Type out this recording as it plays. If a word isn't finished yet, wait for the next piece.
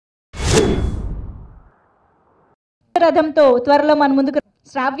రథంతో త్వరలో మన ముందుకు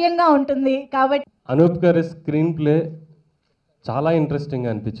శ్రావ్యంగా ఉంటుంది కాబట్టి అనూప్ గారి స్క్రీన్ ప్లే చాలా ఇంట్రెస్టింగ్గా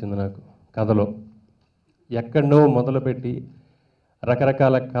అనిపించింది నాకు. కథలో ఎక్కడో మొదలుపెట్టి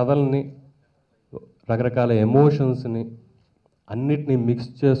రకరకాల కథల్ని, రకరకాల ఎమోషన్స్ని అన్నిటినీ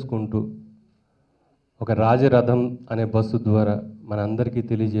మిక్స్ చేసుకుంటూ ఒక రాజరథం అనే బస్సు ద్వారా మనందరికీ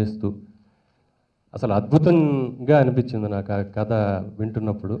తెలియజేస్తూ అసలు అద్భుతంగా అనిపించింది నాకు ఆ కథ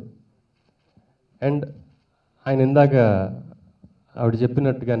వింటున్నప్పుడు. అండ్ ఆయన ఇందాక ఆవిడ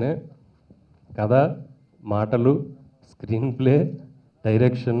చెప్పినట్టుగానే కథ, మాటలు, screen play,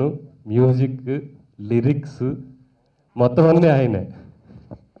 direction, music, lyrics మొత్తం అన్నీ ఆయనే.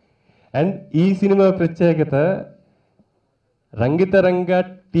 అండ్ ఈ సినిమా ప్రత్యేకత, రంగితరంగా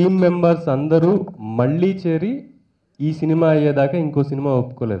టీం మెంబర్స్ అందరూ మళ్ళీ చేరి ఈ సినిమా అయ్యేదాకా ఇంకో సినిమా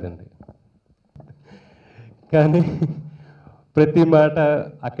ఒప్పుకోలేదండి. కానీ ప్రతి మాట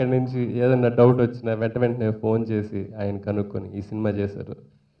అక్కడి నుంచి ఏదైనా డౌట్ వచ్చినా వెంటనే ఫోన్ చేసి ఆయన కనుక్కొని ఈ సినిమా చేశారు.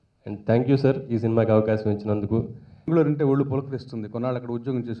 అండ్ థ్యాంక్ యూ సార్ ఈ సినిమాకి అవకాశం ఇచ్చినందుకు. బెంగళూరు అంటే ఒళ్ళు పులకరిస్తుంది. కొన్నాళ్ళు అక్కడ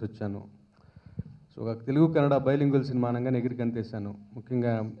ఉద్యోగం చేసి వచ్చాను. సో ఒక తెలుగు కన్నడ బైలింగ్వల్ సినిమా అనగానే ఎగిరికి అంతేసాను.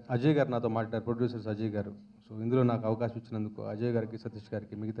 ముఖ్యంగా అజయ్ గారు నాతో మాట్లాడారు, ప్రొడ్యూసర్స్ అజయ్ గారు. సో ఇందులో నాకు అవకాశం ఇచ్చినందుకు అజయ్ గారికి, సతీష్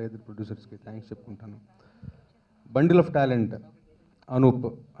గారికి, మిగతా ఇద్దరు ప్రొడ్యూసర్స్కి థ్యాంక్స్ చెప్పుకుంటాను. బండిల్ ఆఫ్ టాలెంట్ అనూప్,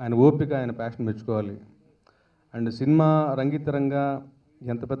 ఆయన ఓపిక, ఆయన ప్యాషన్ మెచ్చుకోవాలి. అండ్ సినిమా రంగితరంగా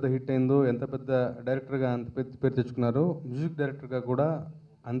ఎంత పెద్ద హిట్ అయిందో, ఎంత పెద్ద డైరెక్టర్గా అంత పెద్ద పేరు తెచ్చుకున్నారో, మ్యూజిక్ డైరెక్టర్గా కూడా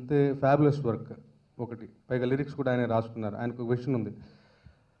అంతే ఫ్యాబులస్ వర్క్. ఒకటి పైగా లిరిక్స్ కూడా ఆయన రాసుకున్నారు. ఆయనకు ఒక విషయం ఉంది.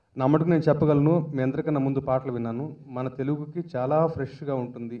 నా మటుకు నేను చెప్పగలను, మీ అందరికన్నా ముందు పాటలు విన్నాను. మన తెలుగుకి చాలా ఫ్రెష్గా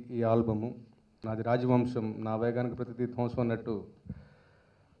ఉంటుంది ఈ ఆల్బము. నాది రాజవంశం, నా వేగానికి ప్రతిదీ ధ్వంసం అన్నట్టు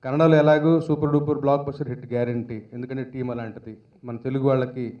కన్నడలో ఎలాగో super duper block buster hit guarantee. ఎందుకంటే టీం అలాంటిది. మన తెలుగు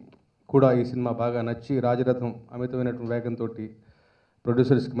వాళ్ళకి కూడా ఈ సినిమా బాగా నచ్చి రాజరథం అమితమైనటువంటి వేగంతో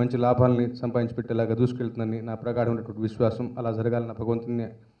ప్రొడ్యూసర్స్కి మంచి లాభాలని సంపాదించి పెట్టేలాగా దూసుకెళ్తుందని నా ప్రగాఢమైనటువంటి విశ్వాసం. అలా జరగాలని భగవంతుని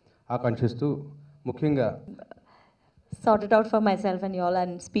ఆకాంక్షిస్తూ ముఖ్యంగా sort it out for myself and y'all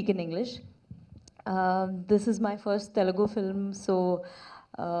and speak in English. This is my first Telugu film, so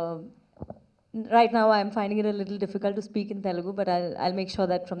right now I'm finding it a little difficult to speak in Telugu, but I'll make sure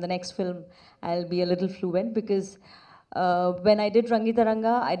that from the next film I'll be a little fluent, because when I did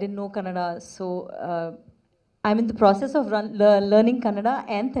Rangitaranga I didn't know Kannada, so I'm in the process of learning Kannada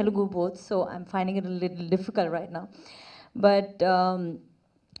and Telugu both, so I'm finding it a little difficult right now. But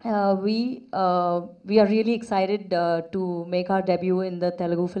we are really excited to make our debut in the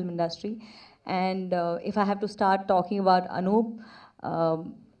Telugu film industry. And if I have to start talking about Anup,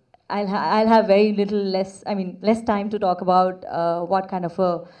 I'll have less time to talk about what kind of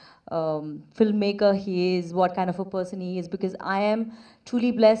a filmmaker he is, what kind of a person he is, because I am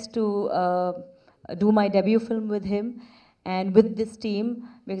truly blessed to do my debut film with him and with this team,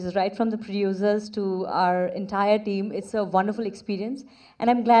 because right from the producers to our entire team, it's a wonderful experience. And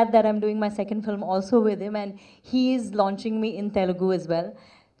I'm glad that I'm doing my second film also with him, and he is launching me in Telugu as well.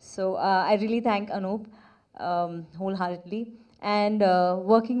 So I really thank Anup wholeheartedly. And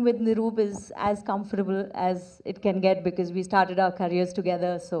working with Nirup is as comfortable as it can get, because we started our careers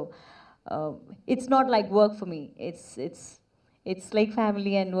together. So it's not like work for me. It's like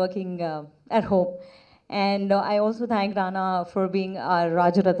family and working at home. And I also thank Rana for being our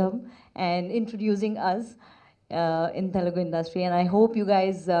Rajaratham and introducing us in Telugu industry. And I hope you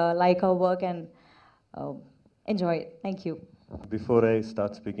guys like our work and enjoy it. Thank you. Before I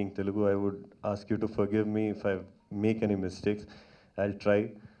start speaking Telugu, I would ask you to forgive me if I make any mistakes. I'll try.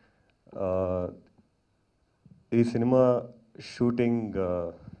 ఈ cinema shooting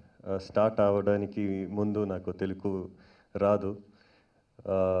start అవ్వడానికి ముందు నాకు తెలుగు రాదు.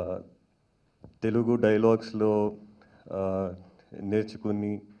 తెలుగు డైలాగ్స్లో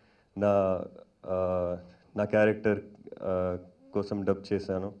నేర్చుకుని నా character కోసం dub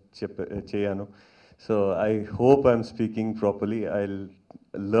చేయను. So I hope I'm speaking properly. I'll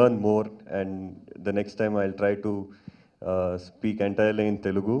learn more, and the next time I'll try to speak entirely in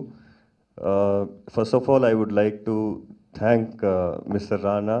Telugu. First of all, I would like to thank Mr.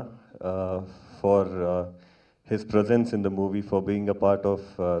 Rana for his presence in the movie, for being a part of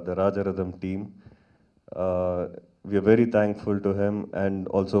the Rajaratham team. We are very thankful to him, and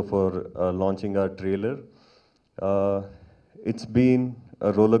also for launching our trailer. It's been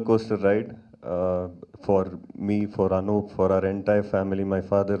a roller coaster ride for me, for Anup, for our entire family. My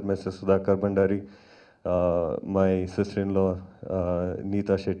father, Mr. Sudhakar Bandari, my sister-in-law,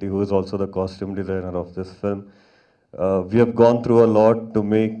 Neeta Setty, who is also the costume designer of this film. We have gone through a lot to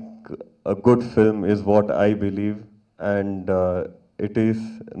make a good film, is what I believe, and it is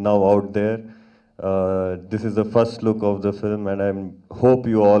now out there. This is the first look of the film, and I hope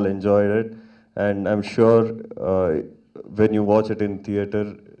you all enjoyed it. And I'm sure when you watch it in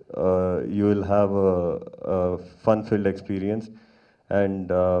theater, you will have a fun-filled experience.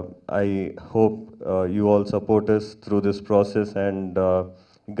 And I hope you all support us through this process and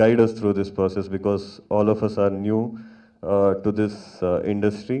guide us through this process, because all of us are new to this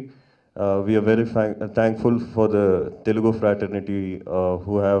industry. We are very thankful for the Telugu fraternity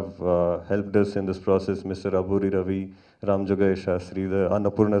who have helped us in this process, Mr. Aburi Ravi, Ram Jogai Shastri, the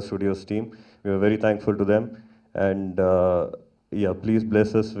Annapurna Studios team. We are very thankful to them. And yeah, please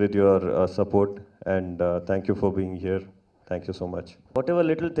bless us with your support, and thank you for being here. Thank you so much. Whatever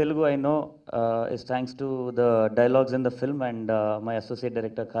little Telugu I know is thanks to the dialogues in the film and my associate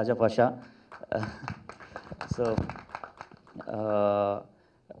director Khaja Pasha. So,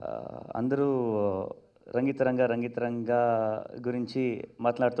 అందరూ రంగితరంగా గురించి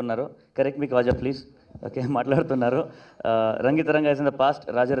మాట్లాడుతున్నారు. Correct me kaja please. Okay, మాట్లాడుతున్నారు. రంగితరంగా is in the past,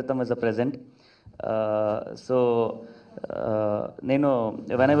 Rajaratham is the present. So నేను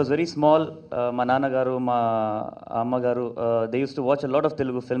when I was very small, మా నాన్నగారు మా అమ్మగారు they use to watch a lot of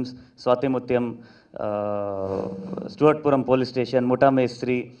Telugu films. Swathi Muthyam, Stuartpuram police station, ముఠా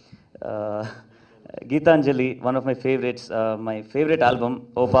మేస్త్రి, Geetanjali, one of my favorites. My favorite album,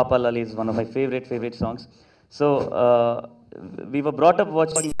 Oh Papa Lali, is one of my favorite songs. So we were brought up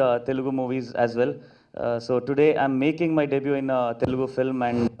watching Telugu movies as well. So today I'm making my debut in a Telugu film,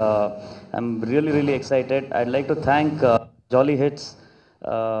 and I'm really excited. I'd like to thank Jolly Hits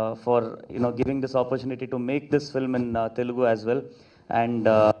for giving this opportunity to make this film in Telugu as well, and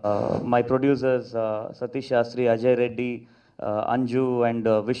my producers Satish Shastri, Ajay Reddy, Anju, and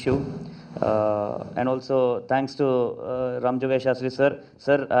Vishu. And also thanks to Ram Jogai Shastri sir.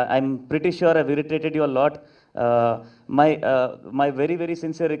 Sir, I'm pretty sure I've irritated you a lot. My very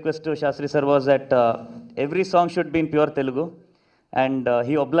sincere request to Shastri sir was that every song should be in pure Telugu, and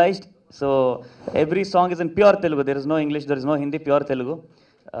he obliged. So every song is in pure Telugu. There is no English, there is no Hindi, pure Telugu.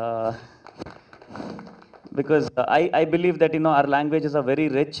 Because I believe that our languages are very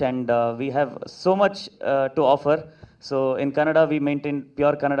rich, and we have so much to offer. So in Kannada we maintained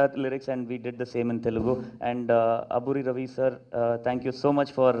pure Kannada lyrics, and we did the same in Telugu. And Aburi Ravi sir, thank you so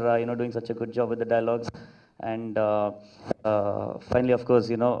much for doing such a good job with the dialogues. And finally, of course,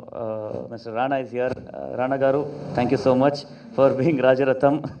 Mr. Rana is here. Rana Garu, thank you so much for being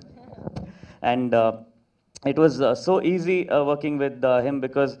Rajaratham. And it was so easy working with him,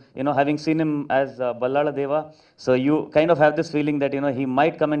 because having seen him as Ballala Deva, so you kind of have this feeling that he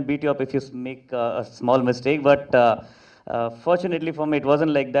might come and beat you up if you make a small mistake. But fortunately for me, it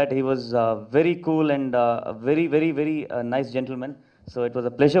wasn't like that. He was very cool and a very nice gentleman. So it was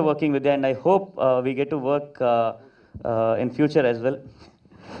a pleasure working with you, and I hope we get to work in future as well.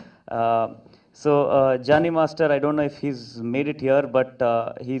 So Jani Master, I don't know if he's made it here, but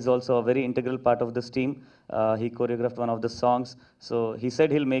he's also a very integral part of this team. He choreographed one of the songs, so he said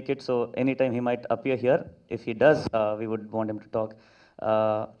he'll make it. So anytime he might appear here. If he does, we would want him to talk.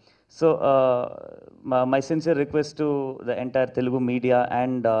 So my sincere request to the entire Telugu media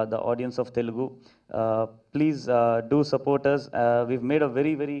and the audience of Telugu, please do support us. We've made a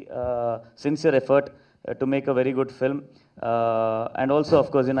very sincere effort to make a very good film. And also, of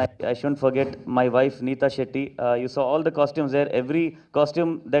course, I shouldn't forget my wife, Neeta Shetty. You saw all the costumes there. Every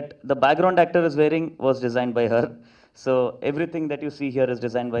costume that the background actor is wearing was designed by her. So everything that you see here is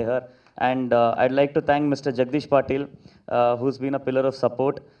designed by her. And I'd like to thank Mr. Jagdish Patil, who's been a pillar of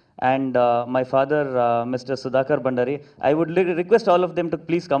support. And my father, Mr. Sudhakar Bandari. I would request all of them to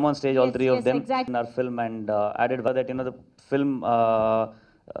please come on stage, all three of them, exactly. in our film, and added that the film,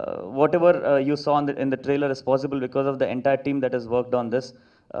 whatever you saw in the trailer is possible because of the entire team that has worked on this.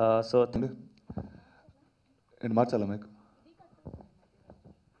 So ఏంటి మార్చాలా మీకు?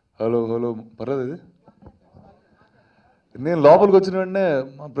 Hello పర్లేదు. ఇది నేను లోపలికి వచ్చిన వెంటనే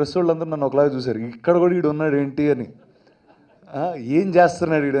మా press వాళ్ళందరూ నన్ను ఒకలాగా చూశారు. ఇక్కడ కూడా వీడు ఉన్నాడు ఏంటి అని, ఏం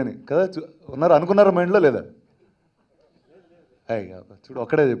చేస్తున్నాడు వీడని కదా ఉన్నారు అనుకున్నారా మైండ్లో లేదా? చూడు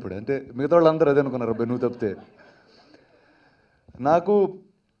ఒక్కడే చెప్పాడు, అంటే మిగతా వాళ్ళందరూ అదే అనుకున్నారు, నువ్వు తప్పితే. నాకు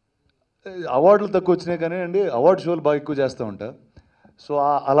అవార్డులు తక్కువ వచ్చినాయి కానీ అండి, అవార్డు షోలు బాగా ఎక్కువ చేస్తూ ఉంటా. సో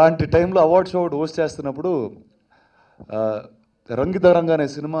అలాంటి టైంలో అవార్డు షో ఒకటి హోస్ట్ చేస్తున్నప్పుడు రంగితరంగా అనే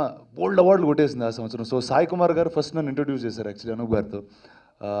సినిమా బోల్డ్ అవార్డులు కొట్టేసింది ఆ సంవత్సరం. సో సాయి కుమార్ గారు ఫస్ట్ నన్ను ఇంట్రడ్యూస్ చేశారు యాక్చువల్లీ అనూప్ గారితో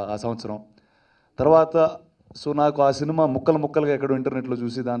ఆ సంవత్సరం. తర్వాత సో నాకు ఆ సినిమా ముక్కలుగా ఎక్కడో ఇంటర్నెట్లో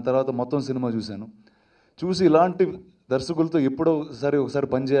చూసి దాని తర్వాత మొత్తం సినిమా చూసి ఇలాంటి దర్శకులతో ఎప్పుడో ఒకసారి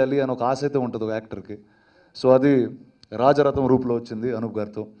పనిచేయాలి అని ఒక ఆశ అయితే ఉంటుంది ఒక యాక్టర్కి. సో అది రాజరథం రూపంలో వచ్చింది అనూప్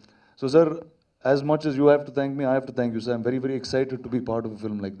గారితో. So sir, as much as you have to thank me, I have to thank you, sir. I'm very excited to be part of a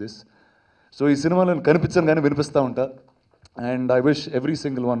film like this. So ఈ సినిమాలో నేను కనిపించాను కానీ వినిపిస్తూ ఉంటా. And I wish every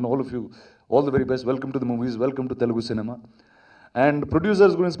single one, all of you, all the very best. Welcome to the movies, welcome to Telugu cinema. And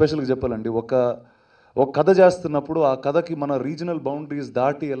producers గురించి స్పెషల్గా చెప్పాలండి, ఒక కథ చేస్తున్నప్పుడు ఆ కథకి మన రీజనల్ బౌండరీస్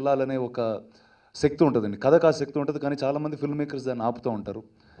దాటి వెళ్ళాలనే ఒక శక్తి ఉంటుందండి. కథకు ఆ శక్తి ఉంటుంది, కానీ చాలామంది ఫిల్మ్ మేకర్స్ దాన్ని ఆపుతూ ఉంటారు.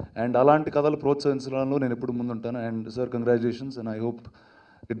 అండ్ అలాంటి కథలు ప్రోత్సహించడంలో నేను ఎప్పుడు ముందుంటాను. And sir, congratulations, and I hope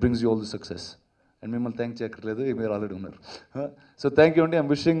it brings you all the success. And మిమ్మల్ని థ్యాంక్ చేయక్కర్లేదు, మీరు ఆల్రెడీ ఉన్నారు. సో థ్యాంక్ యూ అండి. I'm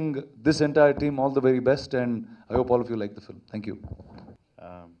wishing this entire team all the very best, and I hope all of you like the film. Thank you.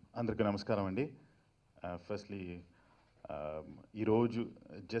 అందరికీ నమస్కారం అండి. Firstly ఈరోజు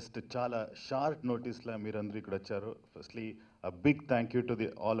just చాలా షార్ట్ నోటీస్లో మీరందరూ ఇక్కడ వచ్చారు. Firstly big thank you to the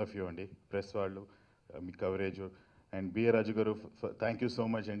all of you అండి, press వాళ్ళు, మీ కవరేజ్. అండ్ బిఏ రాజు గారు, థ్యాంక్ యూ సో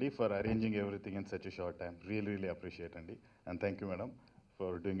మచ్ అండి for arranging everything in such a short time. Really appreciate అండి. And thank you madam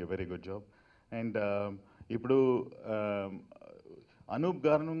for doing a very good job. And ఇప్పుడు అనూప్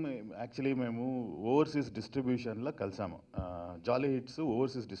గారు actually మేము overseas డిస్ట్రిబ్యూషన్లో కలిసాము. జాలీ hits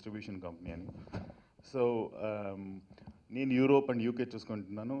overseas distribution company అని. So నేను Europe and UK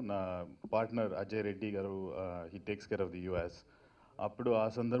చూసుకుంటున్నాను. నా partner Ajay Reddy గారు, he takes care of the US. అప్పుడు ఆ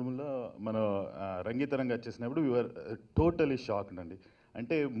సందర్భంలో మనం రంగితరంగా వచ్చేసినప్పుడు వీఆర్ టోటలీ షాక్డ్ అండి.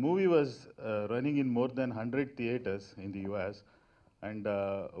 అంటే movie was running in more than 100 theatres in the US. And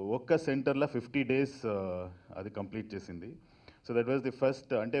ఒక్క సెంటర్లో 50 days అది కంప్లీట్ చేసింది. So that was the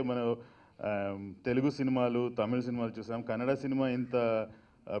first. అంటే మనం తెలుగు సినిమాలు, తమిళ సినిమాలు చూసాం, కన్నడ సినిమా ఇంత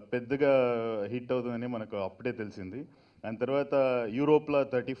పెద్దగా హిట్ అవుతుందని మనకు అప్పుడే తెలిసింది. అండ్ తర్వాత యూరోప్లో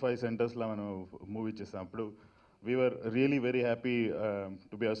 35 centersలో మనం మూవీ చేసాం. అప్పుడు we were really very happy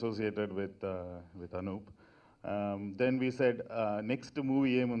to be associated with Anup. Then we said next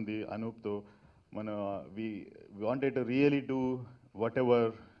movie ఏముంది అనూప్తో, we wanted to really do whatever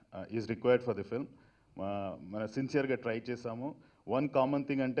is required for the film. మన సిన్సియర్గా ట్రై చేసాము. వన్ కామన్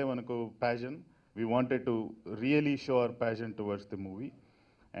థింగ్ అంటే మనకు passion. we wanted to really show our passion towards the movie,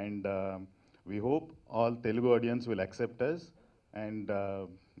 and we hope all Telugu audience will accept us and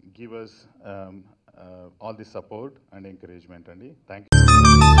give us all the support and encouragement. Andi, thank you.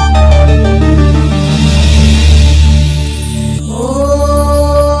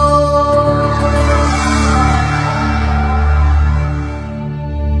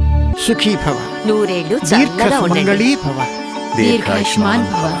 సుఖీ భవ, నూరేళ్ళు చల్లగా ఉండండి, మంగళీ భవ, దీర్ఘాయుష్మాన్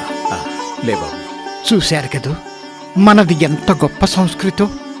భవ. లేవా, చూశారు కదూ మనది ఎంత గొప్ప సంస్కృతో.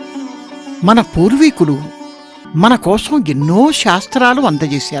 మన పూర్వీకులు మన కోసం ఎన్నో శాస్త్రాలు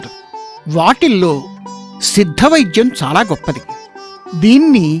అందజేశారు. వాటిల్లో సిద్ధ వైద్యం చాలా గొప్పది.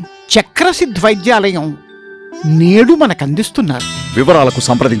 దీన్ని చక్రసిద్ధ వైద్యాలయం నేడు మనకందిస్తున్నారు. వివరాలకు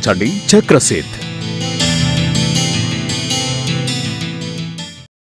సంప్రదించండి చక్రసిద్ధ్.